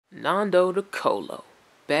Nando de Colo,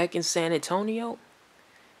 back in San Antonio?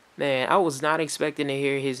 Man, I was not expecting to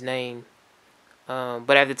hear his name.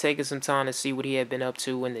 But after taking some time to see what he had been up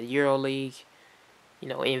to in the EuroLeague,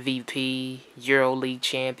 MVP, EuroLeague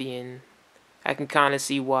champion, I can kind of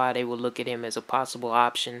see why they would look at him as a possible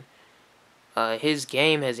option. His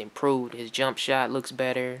game has improved. His jump shot looks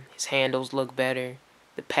better. His handles look better.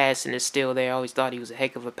 The passing is still there. I always thought he was a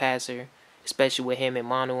heck of a passer, especially with him and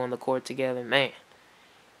Manu on the court together. Man.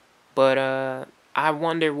 But I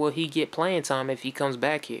wonder, will he get playing time if he comes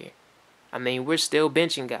back here? I mean, we're still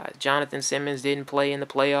benching guys. Jonathan Simmons didn't play in the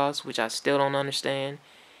playoffs, which I still don't understand.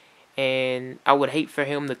 And I would hate for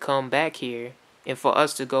him to come back here and for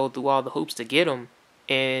us to go through all the hoops to get him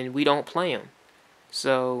and we don't play him.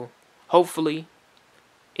 So hopefully,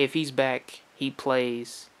 if he's back, he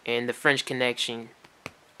plays and the French connection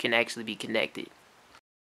can actually be connected.